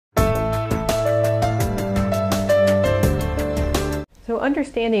So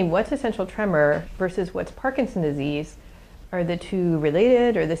understanding what's essential tremor versus what's Parkinson's disease, are the two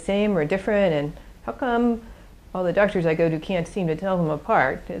related or the same or different, and how come all the doctors I go to can't seem to tell them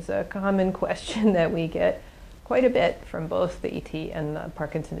apart, is a common question that we get quite a bit from both the ET and the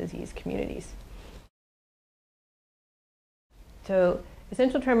Parkinson's disease communities. So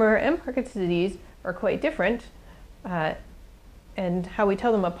essential tremor and Parkinson's disease are quite different, and how we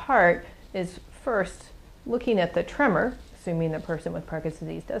tell them apart is first looking at the tremor, assuming the person with Parkinson's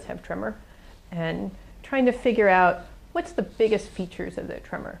disease does have tremor, and trying to figure out what's the biggest features of the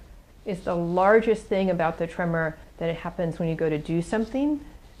tremor. Is the largest thing about the tremor that it happens when you go to do something?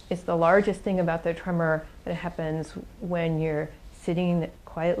 Is the largest thing about the tremor that happens when you're sitting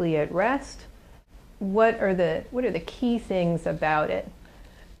quietly at rest? What are the key things about it?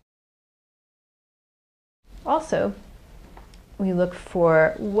 Also, we look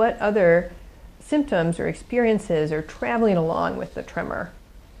for what other symptoms or experiences are traveling along with the tremor.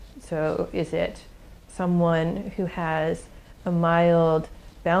 So is it someone who has a mild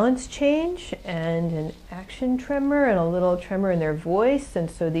balance change and an action tremor and a little tremor in their voice, and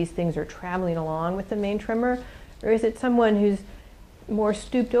so these things are traveling along with the main tremor? Or is it someone who's more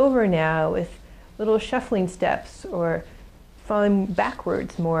stooped over now with little shuffling steps or falling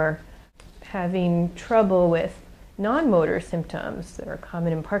backwards more, having trouble with non-motor symptoms that are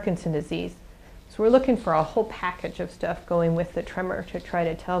common in Parkinson's disease? So we're looking for a whole package of stuff going with the tremor to try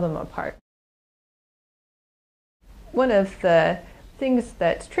to tell them apart. One of the things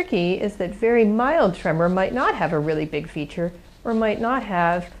that's tricky is that very mild tremor might not have a really big feature or might not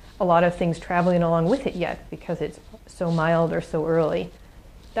have a lot of things traveling along with it yet because it's so mild or so early.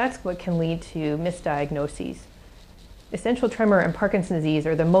 That's what can lead to misdiagnoses. Essential tremor and Parkinson's disease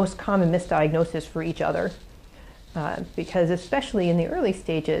are the most common misdiagnosis for each other because especially in the early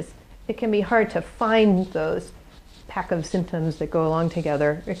stages, it can be hard to find those pack of symptoms that go along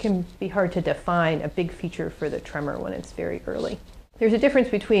together. It can be hard to define a big feature for the tremor when it's very early. There's a difference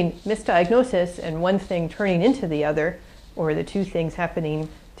between misdiagnosis and one thing turning into the other, or the two things happening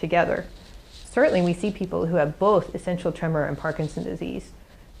together. Certainly we see people who have both essential tremor and Parkinson's disease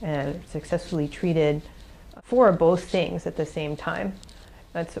and successfully treated for both things at the same time.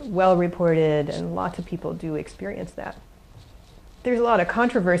 That's well reported, and lots of people do experience that. There's a lot of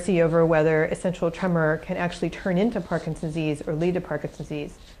controversy over whether essential tremor can actually turn into Parkinson's disease or lead to Parkinson's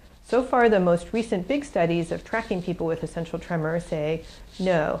disease. So far, the most recent big studies of tracking people with essential tremor say,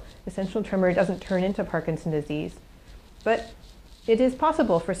 no, essential tremor doesn't turn into Parkinson's disease. But it is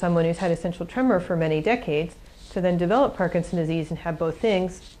possible for someone who's had essential tremor for many decades to then develop Parkinson's disease and have both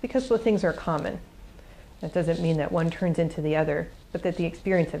things, because both things are common. That doesn't mean that one turns into the other, but that the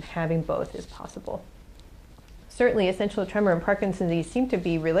experience of having both is possible. Certainly, essential tremor and Parkinson's disease seem to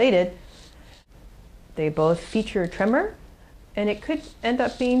be related. They both feature tremor, and it could end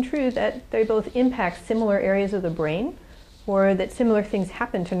up being true that they both impact similar areas of the brain, or that similar things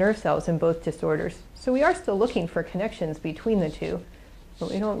happen to nerve cells in both disorders. So we are still looking for connections between the two,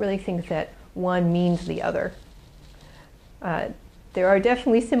 but we don't really think that one means the other. There are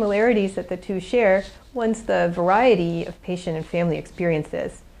definitely similarities that the two share. One's the variety of patient and family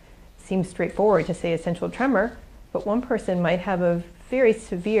experiences. It seems straightforward to say essential tremor, but one person might have a very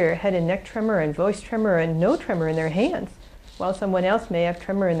severe head and neck tremor and voice tremor and no tremor in their hands, while someone else may have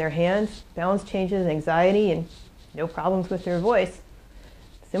tremor in their hands, balance changes, anxiety, and no problems with their voice.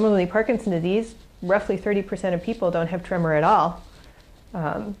 Similarly, Parkinson's disease, roughly 30% of people don't have tremor at all.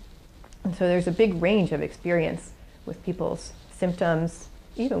 And so there's a big range of experience with people's symptoms,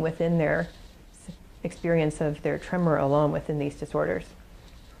 even within their experience of their tremor alone within these disorders.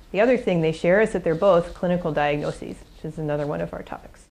 The other thing they share is that they're both clinical diagnoses, which is another one of our topics.